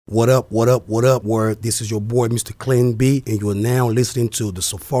What up, what up, what up, word? This is your boy, Mr. Clean B, and you are now listening to the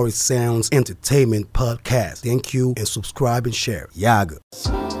Safari Sounds Entertainment Podcast. Thank you, and subscribe and share. Yaga.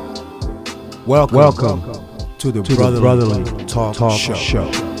 Welcome to the Brotherly Talk Show.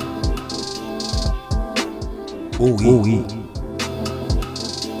 Ooh-wee.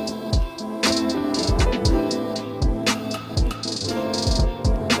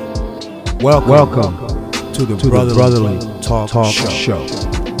 Welcome to the Brotherly Talk Show.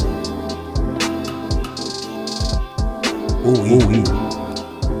 Ooh-wee.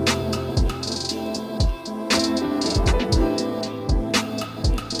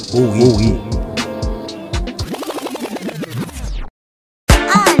 Ooh-wee.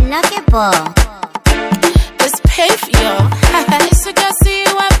 Ah, look at ball. Let's pay for you. So can see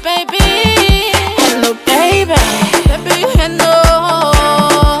you up, baby. Hello, baby. Baby, you know.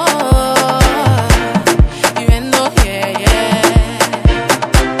 You know, yeah.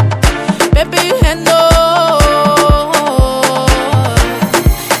 Baby, you know.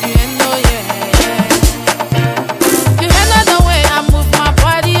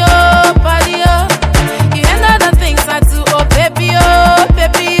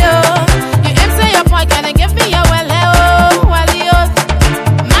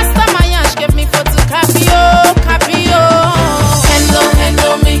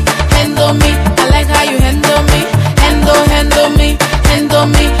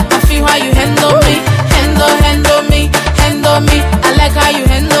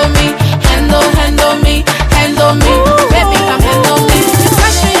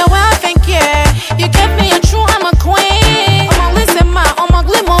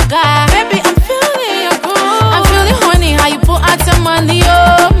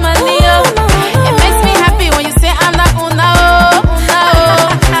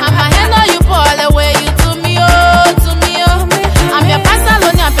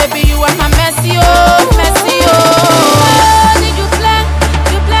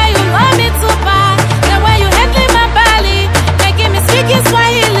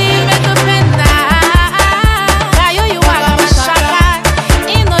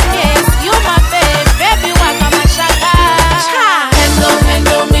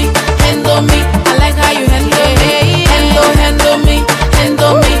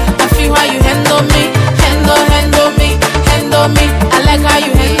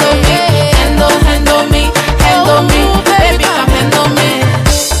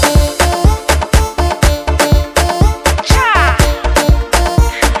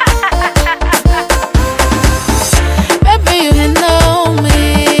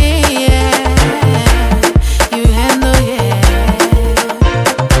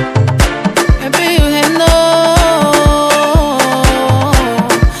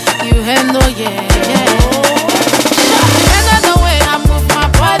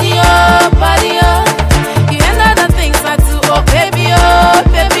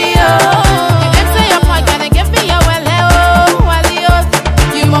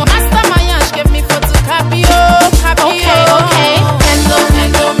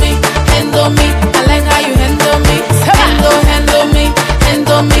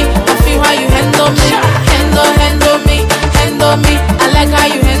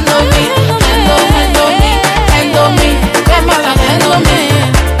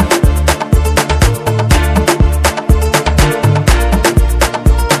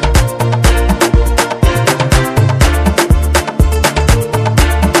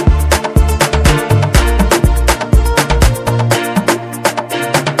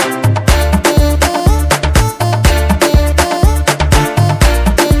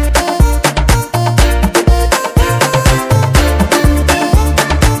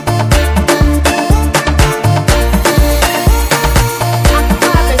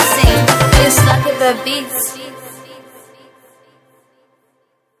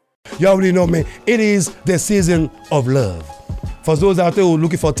 You already know, man, it is the season of love. For those out there who are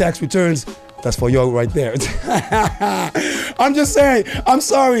looking for tax returns, that's for y'all right there. I'm just saying, I'm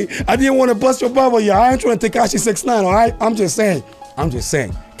sorry. I didn't want to bust your bubble, y'all. I ain't trying to take Tekashi 6ix9ine, all right? I'm just saying,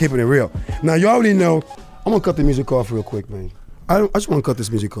 keeping it real. Now, you already know, I'm going to cut the music off real quick, man. I just want to cut this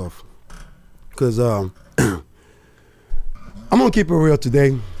music off. Because I'm going to keep it real today.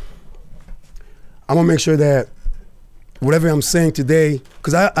 I'm going to make sure that whatever I'm saying today,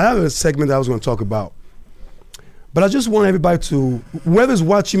 because I have a segment that I was going to talk about. But I just want everybody to, whoever's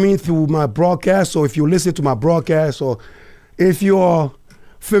watching me through my broadcast, or if you listen to my broadcast, or if you're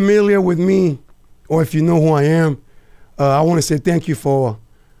familiar with me, or if you know who I am, I want to say thank you for,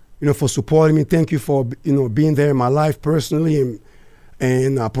 for supporting me. Thank you for, being there in my life personally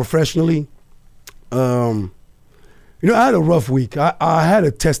and professionally. You know, I had a rough week. I had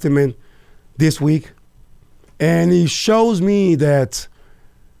a testament this week, and it shows me that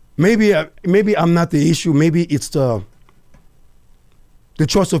maybe I'm not the issue. Maybe it's the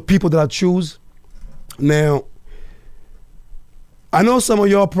choice of people that I choose. Now, I know some of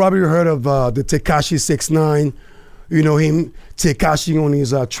y'all probably heard of the Tekashi 6ix9ine, you know, him Tekashi on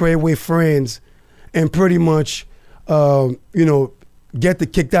his Treyway friends, and pretty much, you know, get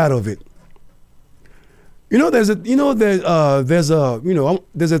kicked out of it. You know, there's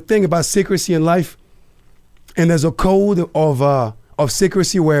a thing about secrecy in life, and there's a code of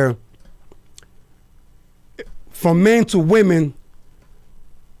secrecy where, from men to women,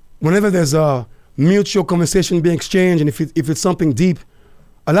 whenever there's a mutual conversation being exchanged, and if it's something deep,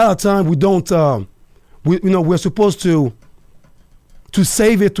 a lot of time we don't, we're supposed to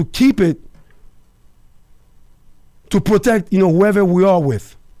save it, to keep it, to protect, you know, whoever we are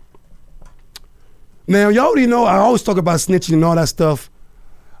with. Now, you already know I always talk about snitching and all that stuff.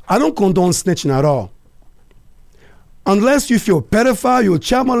 I don't condone snitching at all. Unless you feel pedophile, you're a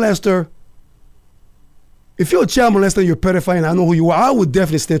child molester. If you're a child molester, you're a pedophile, and I know who you are, I would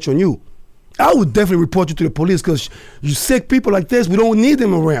definitely snitch on you. I would definitely report you to the police, because you sick people like this, we don't need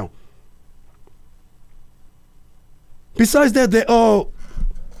them around. Besides that, there are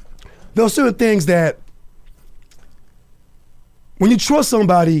certain things that when you trust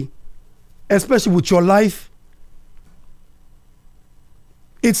somebody, especially with your life,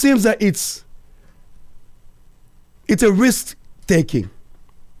 it seems that it's a risk taking.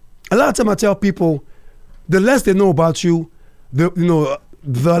 A lot of time I tell people, the less they know about you, the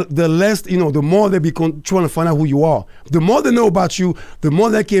less, you know, the more they be trying to find out who you are. The more they know about you, the more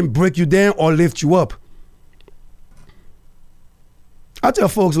they can break you down or lift you up. I tell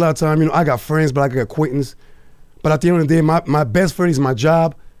folks a lot of time, you know, I got friends, but I got acquaintances. But at the end of the day, my best friend is my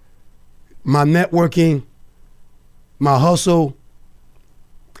job, my networking, my hustle,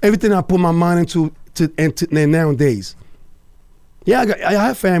 everything I put my mind into nowadays. Yeah, I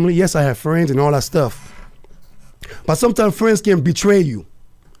have family. Yes, I have friends and all that stuff. But sometimes friends can betray you.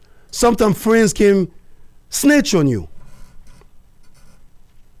 Sometimes friends can snitch on you.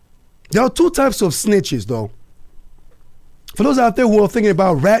 There are two types of snitches, though. For those out there who are thinking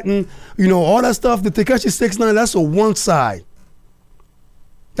about ratting, you know, all that stuff, the Tekashi 6ix9ine, that's a one side.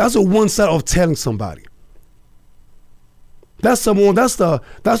 That's a one side of telling somebody. That's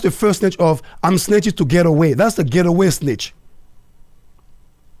the first snitch of, I'm snitching to get away. That's the getaway snitch.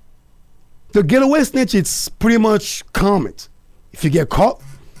 The getaway snitch, it's pretty much common. If you get caught,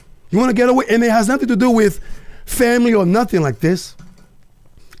 you want to get away, and it has nothing to do with family or nothing like this.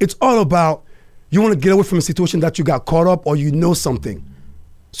 It's all about, you want to get away from a situation that you got caught up, or you know something.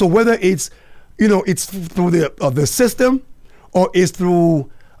 So whether it's, you know, it's through the system, or it's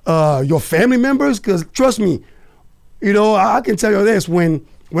through your family members, because trust me, you know, I can tell you this, when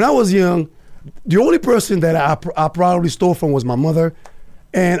I was young, the only person that I probably stole from was my mother,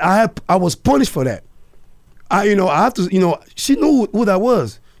 and I was punished for that. I have to, you know, she knew who that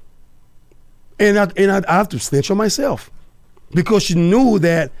was, and I have to snitch on myself, because she knew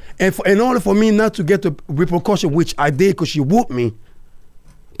that, and in order for me not to get the repercussion, which I did, because she whooped me,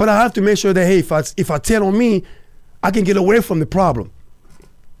 but I have to make sure that, hey, if I tell on me, I can get away from the problem.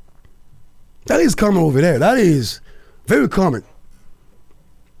 That is common over there. That is very common.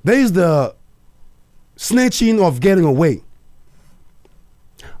 There is the snitching of getting away.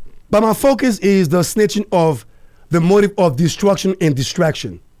 But my focus is the snitching of the motive of destruction and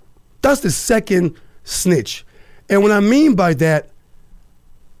distraction. That's the second snitch. And what I mean by that,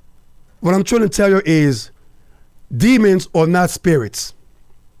 what I'm trying to tell you is, demons are not spirits.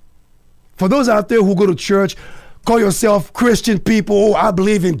 For those out there who go to church, call yourself Christian people, oh, I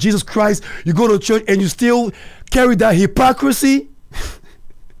believe in Jesus Christ, you go to church and you still carry that hypocrisy.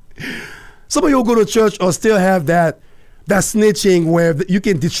 Some of you go to church or still have that snitching where you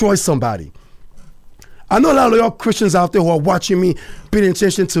can destroy somebody. I know a lot of y'all Christians out there who are watching me, paying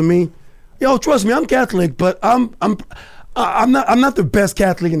attention to me. Yo, trust me, I'm Catholic, but I'm not the best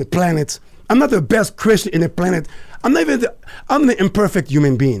Catholic in the planet. I'm not the best Christian in the planet. I'm the imperfect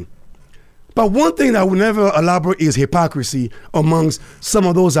human being. But one thing that I will never elaborate is hypocrisy amongst some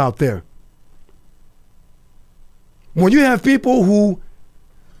of those out there. When you have people who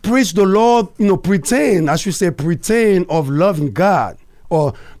preach the Lord, you know, pretend of loving God,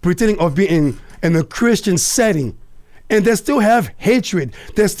 or pretending of being in a Christian setting, and they still have hatred,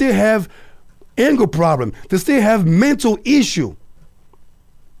 they still have anger problem, they still have mental issue.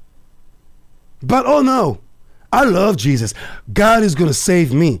 But oh no, I love Jesus. God is going to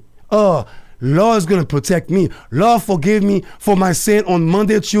save me. Oh, Lord is going to protect me. Lord, forgive me for my sin on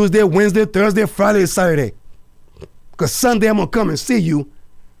Monday, Tuesday, Wednesday, Thursday, Friday, Saturday. because Sunday I'm going to come and see you.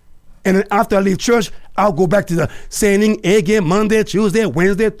 And then after I leave church, I'll go back to the sinning again Monday, Tuesday,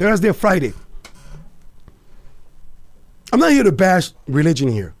 Wednesday, Thursday, Friday. I'm not here to bash religion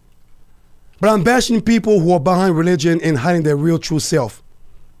here. But I'm bashing people who are behind religion and hiding their real true self.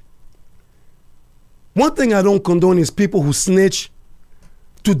 One thing I don't condone is people who snitch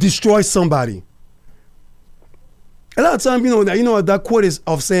to destroy somebody. A lot of times, you know that quote is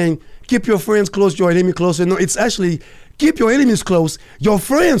of saying, keep your friends close, your enemy closer. No, it's actually keep your enemies close, your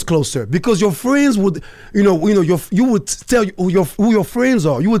friends closer, because your friends would, you would tell who your friends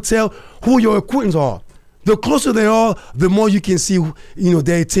are. You would tell who your acquaintances are. The closer they are, the more you can see,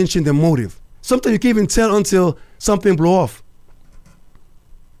 their intention, their motive. Sometimes you can't even tell until something blow off.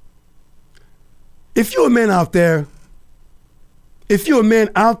 If you're a man out there,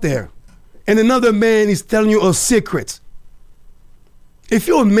 and another man is telling you a secret, if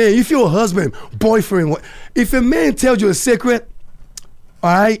you're a man, if you're a husband, boyfriend, if a man tells you a secret,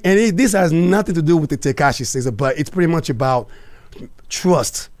 all right, and this has nothing to do with the Tekashi 6, but it's pretty much about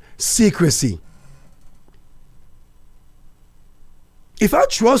trust, secrecy. If I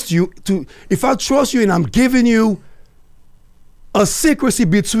trust you and I'm giving you a secrecy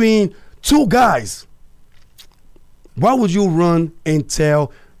between two guys, why would you run and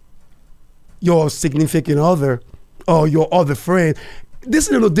tell your significant other or your other friend? This is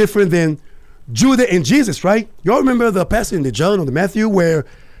a little different than Judah and Jesus, right? Y'all remember the passage in the John or the Matthew where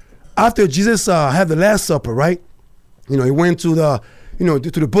after Jesus had the Last Supper, right? He went to the, to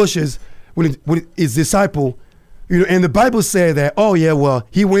the bushes with his disciple, and the Bible said that, oh yeah, well,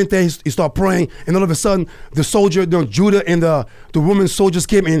 he went there, he started praying, and all of a sudden the soldier, Judah and the Roman soldiers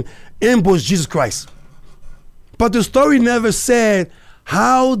came and ambushed Jesus Christ. But the story never said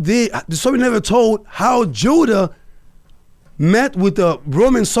the story never told how Judah met with the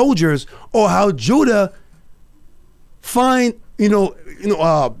Roman soldiers or how Judah got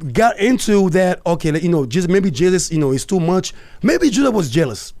into that, okay, maybe Jesus, is too much. Maybe Judah was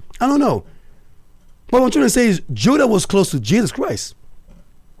jealous. I don't know. But what I'm trying to say is Judah was close to Jesus Christ.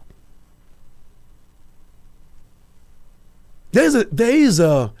 There is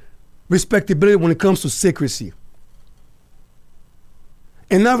a respectability when it comes to secrecy.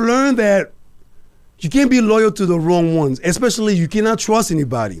 And I've learned that you can't be loyal to the wrong ones, especially you cannot trust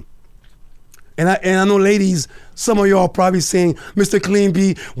anybody. And I know, ladies, some of y'all are probably saying, Mr. Clean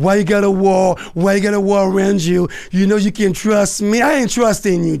B, why you got a wall? Why you got a wall around you? You know you can trust me. I ain't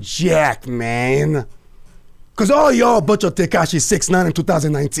trusting you, Jack, man. Because all y'all a bunch of Tekashi 6ix9ine in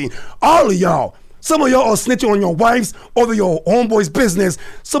 2019. All of y'all. Some of y'all are snitching on your wives over your homeboy's business.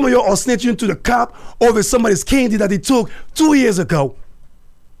 Some of y'all are snitching to the cop over somebody's candy that they took 2 years ago.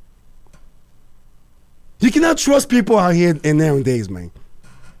 You cannot trust people out here in nowadays, man.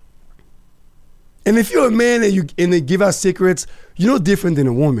 And if you're a man and they give out secrets, you're no different than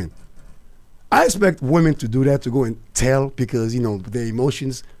a woman. I expect women to do that, to go and tell because, their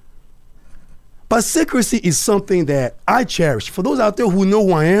emotions. But secrecy is something that I cherish. For those out there who know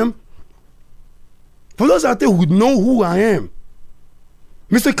who I am,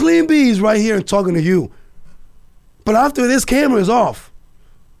 Mr. Clean B is right here and talking to you. But after this camera is off,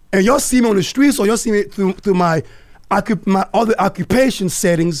 and y'all see me on the streets or y'all see me through my other occupation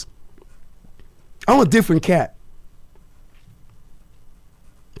settings, I'm a different cat.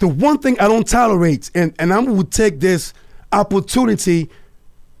 The one thing I don't tolerate, and I will take this opportunity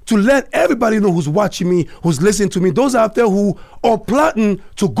to let everybody know who's watching me, who's listening to me, those out there who are plotting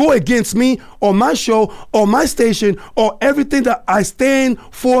to go against me or my show or my station or everything that I stand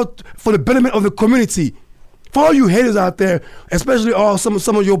for the betterment of the community. For all you haters out there, especially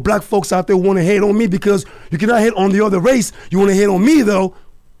some of your black folks out there who want to hate on me because you cannot hate on the other race, you want to hate on me though.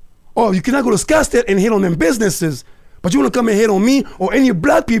 Or you cannot go to Scottsdale and hate on them businesses, but you want to come and hate on me or any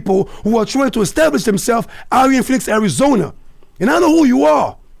black people who are trying to establish themselves out here in Phoenix, Arizona. And I know who you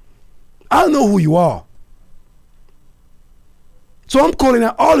are. I know who you are. So I'm calling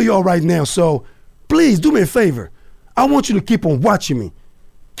out all of y'all right now. So please do me a favor. I want you to keep on watching me.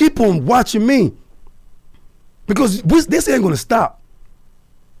 Keep on watching me. Because this ain't going to stop.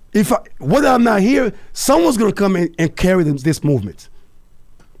 Whether I'm not here, someone's going to come in and carry this movement.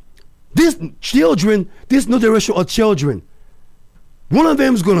 These children, this new generation of children, one of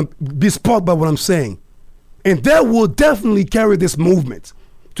them is going to be sparked by what I'm saying. And that will definitely carry this movement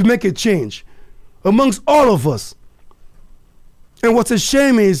to make a change amongst all of us. And what's a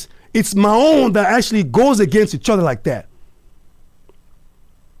shame is it's my own that actually goes against each other like that.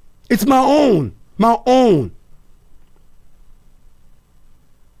 It's my own.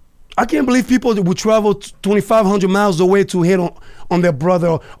 I can't believe people that would travel 2,500 miles away to hit on their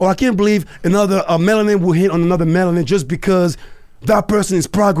brother, or I can't believe another melanin will hit on another melanin just because that person is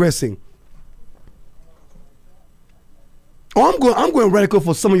progressing. Oh, I'm going radical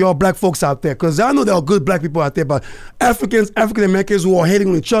for some of y'all black folks out there, because I know there are good black people out there, but African Americans who are hating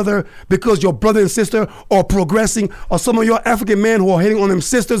on each other because your brother and sister are progressing, or some of y'all African men who are hating on them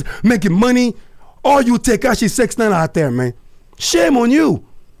sisters, making money. All you Tekashi 6ix9ine out there, man. Shame on you.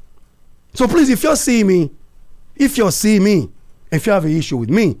 So please, if you see me, if you have an issue with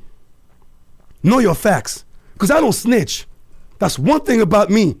me, know your facts. Because I don't snitch. That's one thing about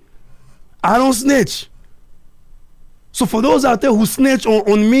me. I don't snitch. So for those out there who snitch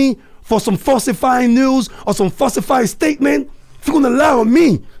on me for some falsifying news or some falsified statement, if you're going to lie on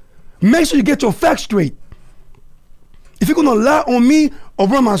me, make sure you get your facts straight. If you're going to lie on me or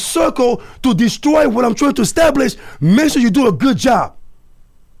run my circle to destroy what I'm trying to establish, make sure you do a good job.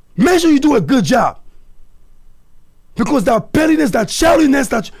 Make sure you do a good job. Because that pettiness, that childishness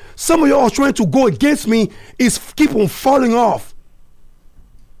that some of y'all are trying to go against me is keep on falling off.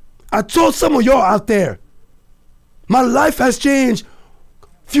 I told some of y'all out there, my life has changed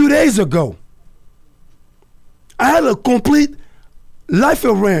a few days ago. I had a complete life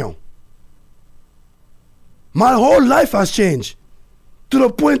around. My whole life has changed to the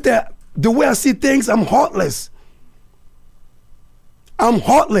point that the way I see things, I'm heartless. I'm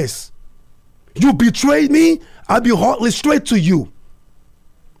heartless. You betrayed me, I'll be heartless straight to you.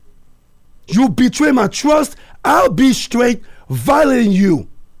 You betray my trust, I'll be straight violating you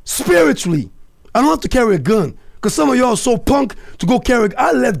spiritually. I don't have to carry a gun. Because some of y'all are so punk to go carry.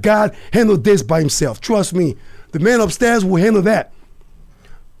 I let God handle this by himself. Trust me. The man upstairs will handle that.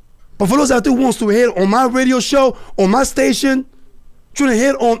 But for those out there who wants to hit on my radio show, on my station, trying to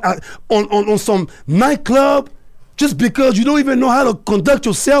hit on some nightclub, just because you don't even know how to conduct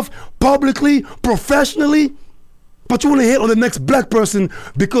yourself publicly, professionally, but you want to hit on the next black person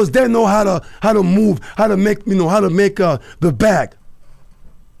because they know how to move, how to make the bag.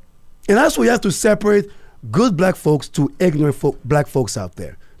 And that's why you have to separate good black folks to ignorant black folks out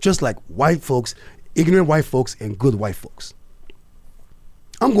there. Just like white folks, ignorant white folks, and good white folks.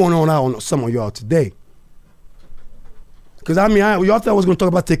 I'm going on out on some of y'all today. Because I mean, y'all thought I was going to talk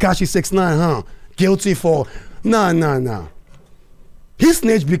about Tekashi 6ix9ine, huh? Guilty for, nah. He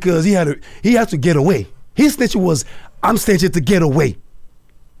snitched because he had to get away. His snitching was, I'm snitching to get away.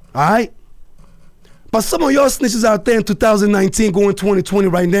 All right? But some of y'all snitches out there in 2019, going 2020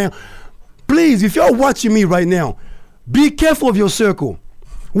 right now, please, if y'all watching me right now, be careful of your circle.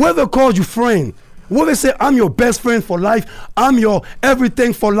 Whoever calls you friend, whoever say I'm your best friend for life, I'm your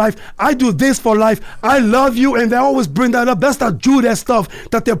everything for life, I do this for life, I love you, and they always bring that up. That's that Judah stuff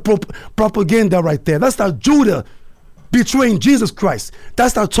that they're propaganda right there. That's that Judah betraying Jesus Christ.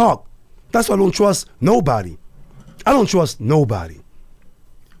 That's that talk. That's why I don't trust nobody. I don't trust nobody.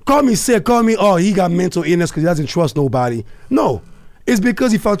 Call me sick, call me, oh, he got mental illness because he doesn't trust nobody. No. It's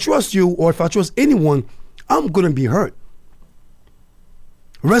because if I trust you or if I trust anyone, I'm going to be hurt.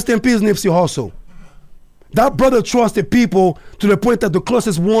 Rest in peace, Nipsey Hussle. That brother trusted people to the point that the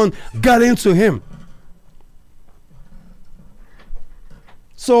closest one got into him.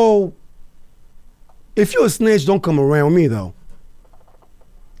 So, if you're a snitch, don't come around me, though.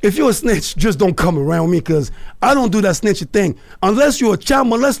 If you're a snitch, just don't come around me, because I don't do that snitchy thing. Unless you're a child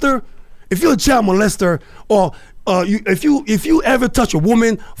molester. If you're a child molester, or if you ever touch a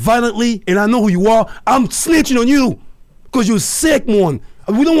woman violently and I know who you are, I'm snitching on you because you're a sick one.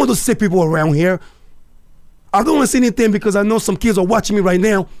 We don't want those sick people around here. I don't want to say anything because I know some kids are watching me right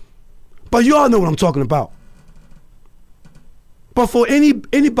now, but you all know what I'm talking about. But for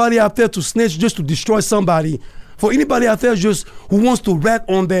anybody out there to snitch just to destroy somebody, for anybody out there just who wants to rat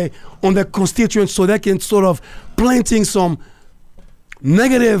on their constituents so they can sort of planting some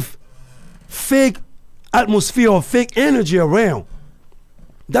negative, fake atmosphere or fake energy around,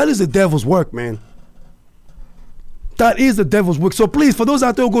 that is the devil's work, man. That is the devil's work. So please, for those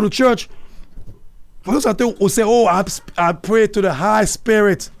out there who go to church, for those out there who say, oh, I pray to the high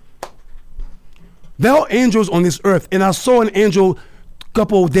spirit, there are angels on this earth, and I saw an angel a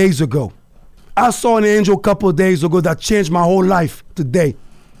couple of days ago. I saw an angel a couple of days ago that changed my whole life today.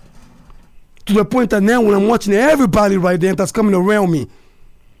 To the point that now when I'm watching everybody right there that's coming around me,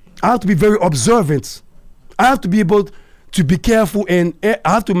 I have to be very observant. I have to be able to be careful, and I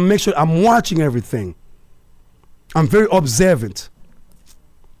have to make sure I'm watching everything. I'm very observant.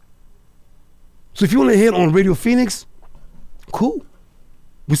 So if you want to hit on Radio Phoenix, cool.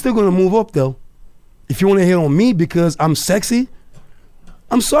 We're still going to move up, though. If you want to hit on me because I'm sexy,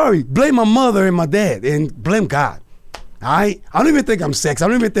 I'm sorry. Blame my mother and my dad and blame God. I don't even think I'm sexy. I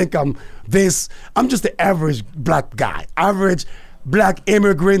don't even think I'm this. I'm just the average black guy. Average black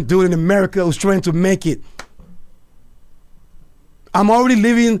immigrant dude in America who's trying to make it. I'm already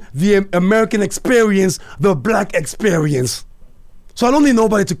living the American experience, the black experience. So I don't need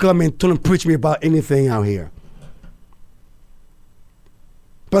nobody to come and preach me about anything out here.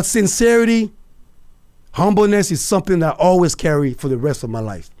 But sincerity, humbleness is something that I always carry for the rest of my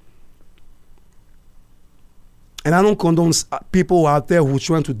life. And I don't condone people out there who are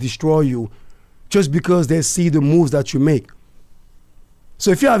trying to destroy you just because they see the moves that you make.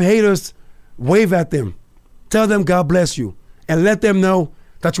 So if you have haters, wave at them. Tell them God bless you. And let them know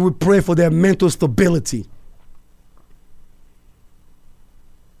that you will pray for their mental stability.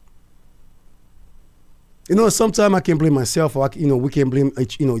 You know, sometimes I can blame myself, or we can blame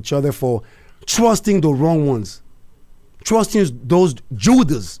each other for trusting the wrong ones, trusting those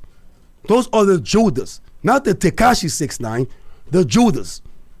Judas, those other Judas, not the Tekashi 6ix9ine, the Judas.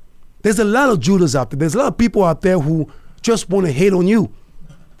 There's a lot of Judas out there. There's a lot of people out there who just want to hate on you,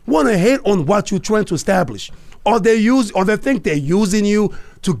 want to hate on what you're trying to establish, or they think they're using you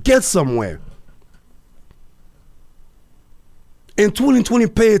to get somewhere. In 2020,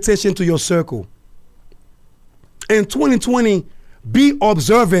 pay attention to your circle. In 2020, be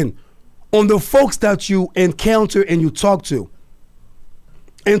observant on the folks that you encounter and you talk to.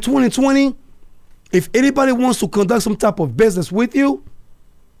 In 2020, if anybody wants to conduct some type of business with you,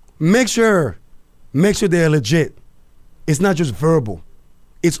 make sure they're legit. It's not just verbal.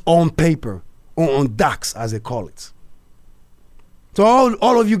 It's on paper, or on docs, as they call it. So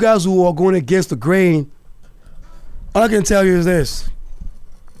all of you guys who are going against the grain, all I can tell you is this.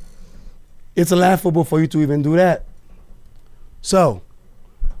 It's laughable for you to even do that. So,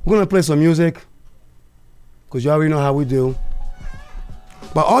 we're going to play some music, because you already know how we do.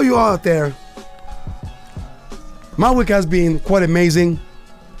 But all you out there, my week has been quite amazing,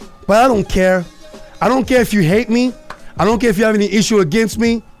 but I don't care. I don't care if you hate me. I don't care if you have any issue against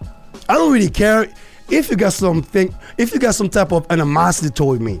me. I don't really care if you got some type of animosity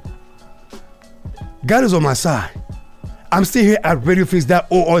toward me. God is on my side. I'm still here at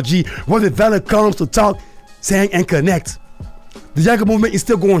radiofreaks.org, where the valor comes to talk, sing, and connect. The Yaga movement is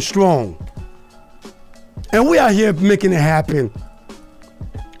still going strong. And we are here making it happen.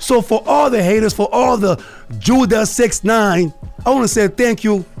 So for all the haters, for all the Judas 6ix9ine, I want to say thank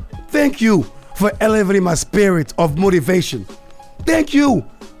you. Thank you for elevating my spirit of motivation. Thank you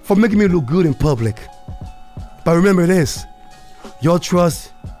for making me look good in public. But remember this, your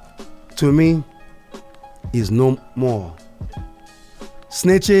trust to me is no more.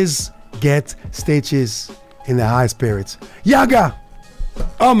 Snitches get stitches in the high spirits. Yaga!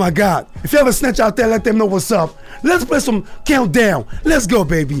 Oh my God. If you have a snitch out there, let them know what's up. Let's play some countdown. Let's go,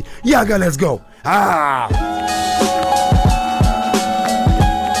 baby. Yaga, let's go. Ah!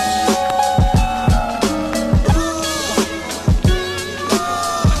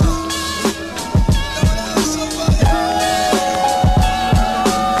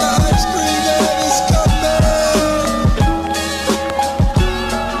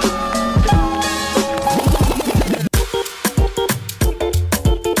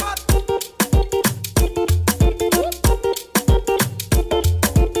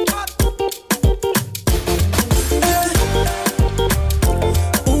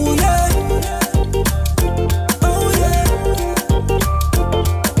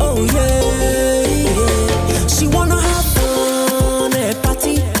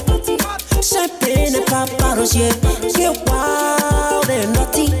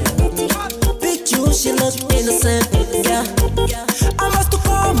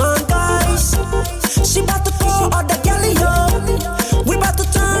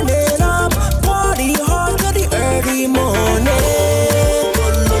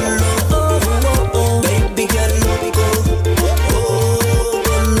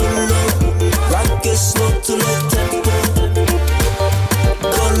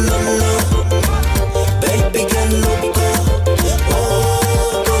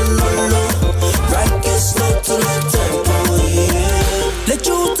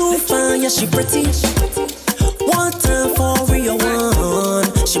 She pretty. One time for real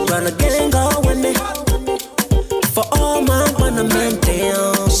one. She run a gang all with me. For all my man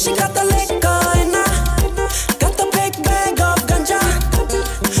down. She got the liquor in her. Got the big bag of ganja.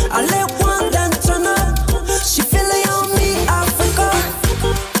 I let one then turn up. She feeling on me, Africa.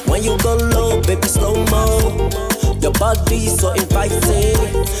 When you go low, baby, slow mo. Your body so inviting.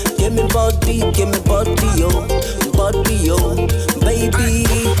 Give me body, yo. Body, yo. Baby,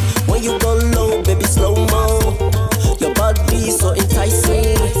 when you go low, baby, slow mo. Your body so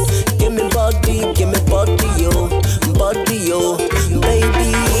enticing. Give me body, yo. Body,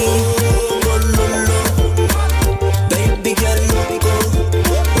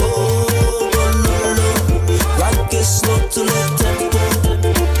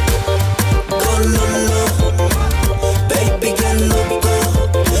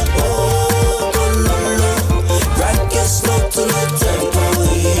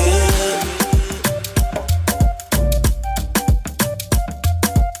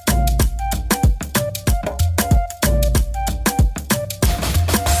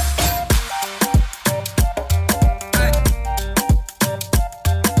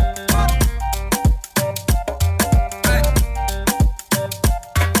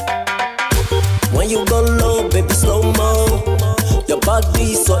 you go low, baby, slow-mo. Your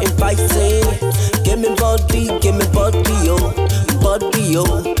body so inviting. Give me body,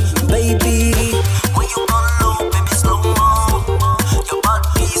 oh, baby. When you go low, baby, slow-mo. Your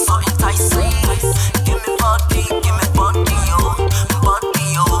body so enticing. Give me body, oh,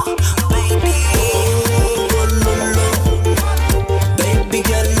 baby. Oh, go low, baby,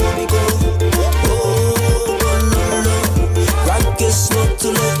 get low, go. Oh, go low, rock it slow to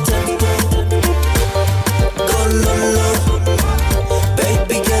the tempo. Go low,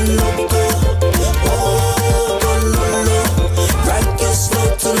 baby, get low, go. Oh, go low, rock it slow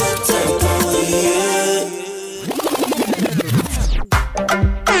to the tempo, yeah.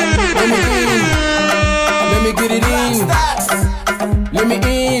 Let me get it in. Let me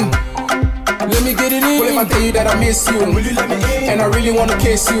in. Let me get it in. What if I tell you that I miss you? Will you let me in? And I really wanna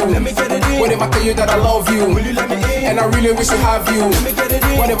kiss you. Let me get it in. What if I tell you that I love you? Will you let me in? And I really wish to have you. Let me get it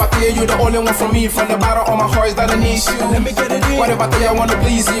in. What if I tell you the only one for me? From the bottom of my heart is that I need you. Let me get it in. What if I tell you I wanna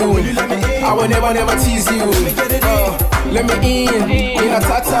please you? Will you let me in? I will never tease you. Let me get it in. Let me in a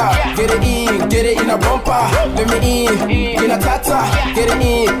tata, get it in a bumper. Let me in a tata, get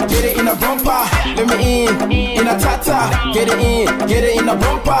it in a bumper. Let me in a tata, get it in a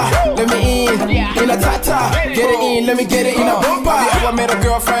bumper. Let me in a tata, get it in, let me get it in a bumper. Have you ever met a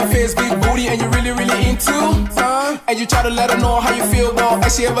girlfriend, face big booty, and you really into? And you try to let her know how you feel, but all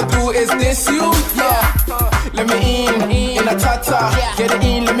she ever do is this you? Yeah. Let me in a tata, get it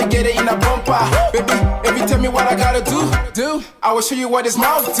in, let me get it in a bumper. Baby, if you tell me what I gotta do, I will show you what this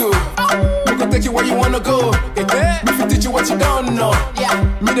mouth do. We can take you where you wanna go. Me can teach you what you don't know.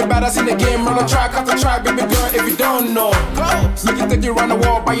 Me the baddest in the game, run a track after track, baby girl, if you don't know. Me can take you around the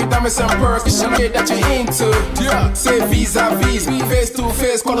world, buy you diamonds and pearls, cause shit that you're into. Say vis-a-vis, face to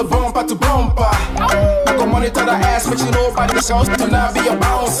face, call a bumper to bumper. I go monitor the ass, but you know by the shows to not be a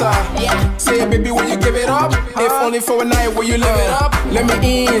bouncer. Say baby, when you give it up, if only for a night, will you live it up? Let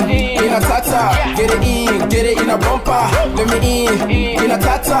me in a tata, get it in a bumper. Let me in a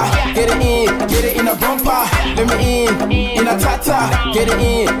tata, get it in a bumper. Let me in a tata, get it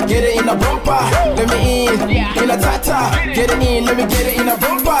in a bumper. Let me in a tata, get it in, let me get it in a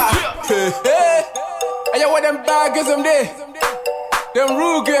bumper. Hey, I want them bad girls, them there, them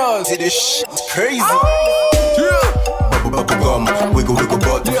rude girls. See this shit's crazy. Bubble gum, wiggle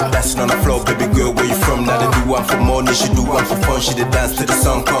butt. Dancing on the floor, baby girl, where you from? Now they do one for money, she do one for fun. She did dance till the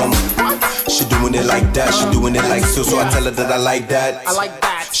sun come. She doing it like that, she doing it like so. So I tell her that I like that.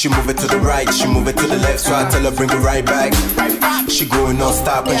 She move it to the right, she move it to the left. So I tell her bring it right back. She going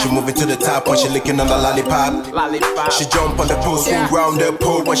non-stop and she move it to the top when she licking on the lollipop. She jump on the post, swing round the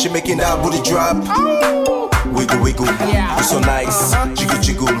pole when she making that booty drop. Wiggle, you so nice.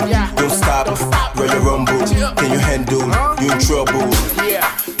 Jiggle, don't stop. Royal Rumble, can you handle? You in trouble.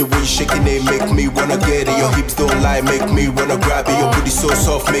 The way you shaking it make me wanna get it. Your hips don't lie, make me wanna grab it. Your booty so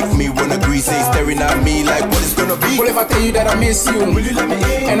soft, make me wanna grease it. Staring at me like what is gonna be. What if I tell you that I miss you? Will you let me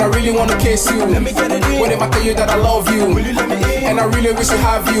in? And I really wanna kiss you. Let me get it in. What if I tell you that I love you? Will you let me in? And I really wish to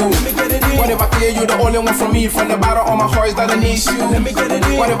have you. Let me get it in. What if I tell you the only one for me? From the bottom of my heart is that I need you. Let me get it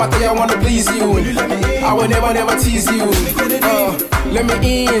in. What if I tell you I wanna please you? Will you let me in? I will never tease you. Let me get it in. Let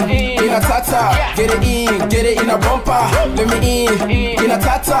me in a tata, get it in a bumper. Let me in a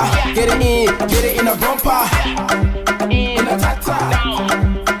tata, get it in a bumper. In a tata,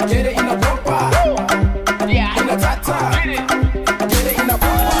 get it in a bumper. In a tata, get it in a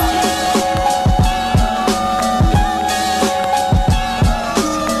bumper.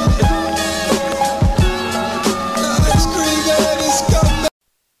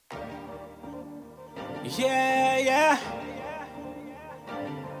 Yeah.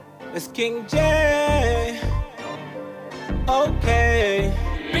 It's King J. Okay.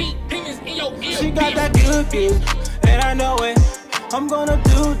 She got that good, and I know it. I'm gonna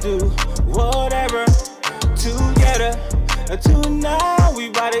do whatever to get her. Tonight we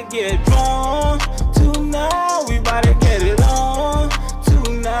bout to get drunk. Tonight we bout to get it on.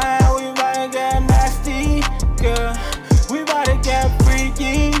 Tonight we bout to get nasty, girl. We bout to get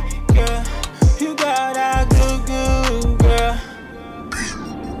freaky, girl. You got that good, girl.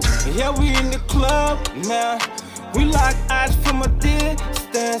 Yeah, we in the club now. We lock eyes from a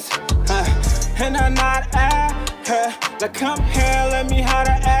distance, and I nod at her. Like, come here, let me how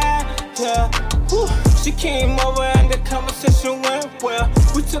to act, yeah. Whew. She came over and the conversation went well.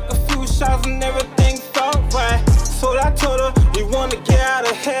 We took a few shots and everything felt right. So I told her, you wanna get out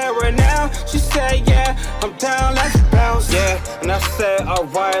of here right now? She said, yeah, I'm down, let's bounce, yeah. And I said,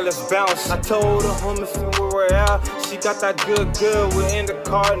 alright, let's us bounce. I told her homies where we're at. She got that good. We're in the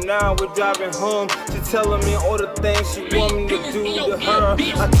car now, we're driving home. She telling me all the things she want me to do to her.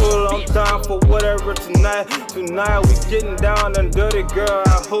 I told her I'm down for whatever tonight. Tonight we getting down and dirty, girl.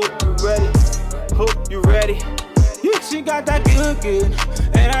 I hope you ready. Hope you ready. Yeah, she got that good,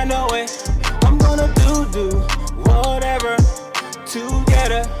 and I know it. I'm gonna do whatever to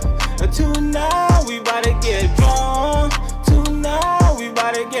get her. Tonight we bout to get drunk. Tonight we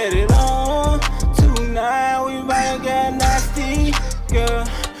bout to get it on. Tonight we bout to get nasty, girl.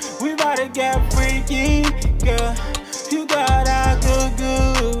 We bout to get freaky, girl. You got that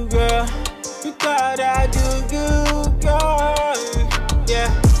good, girl. You got that good, girl. Yeah.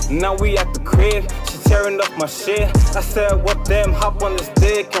 Now we at the crib. Tearing up my shit. I said, what them, hop on this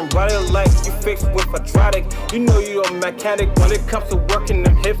dick and ride it like you fixed with hydraulic. You know you a mechanic when it comes to working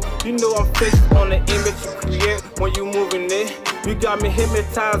them hips. You know I'm fixed on the image you create when you moving it. You got me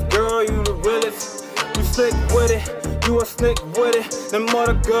hypnotized, girl, you the realest. You slick with it, you a slick with it. Them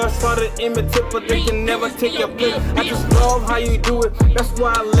other girls try to imitate, but they can never take your place. I just love how you do it. That's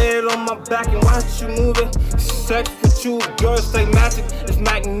why I lay it on my back and watch you move it. Sex with you, girl, it's like magic. It's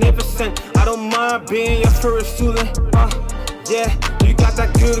magnificent. I don't mind being your favorite student. Yeah, you got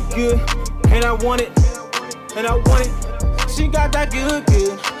that good, and I want it, and I want it. She got that good,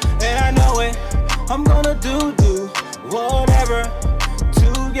 and I know it. I'm gonna do whatever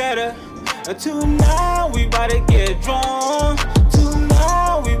to get her. Tonight we bout to get drunk.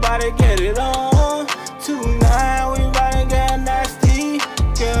 Tonight we bout to get it on. Tonight we bout to get nasty,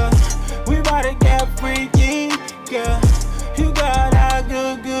 girl. We bout to get freaky, girl. You got that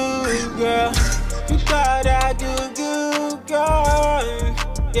good, girl. You got that good,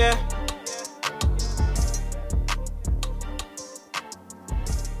 girl. Yeah.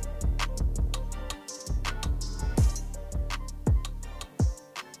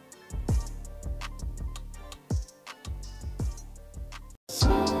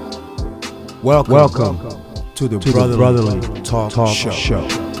 Welcome to the Brotherly Talk Show.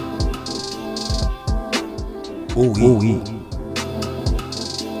 Ooh.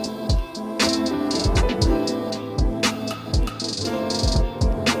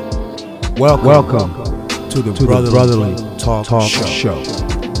 Welcome to the Brotherly Talk Show.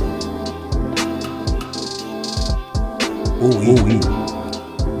 Ooh.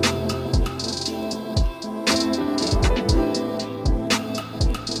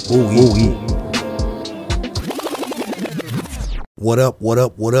 What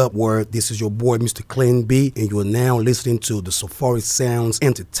up, word? This is your boy, Mr. Clean B, and you are now listening to the Safari Sounds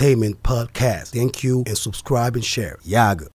Entertainment Podcast. Thank you, and subscribe and share. Yaga.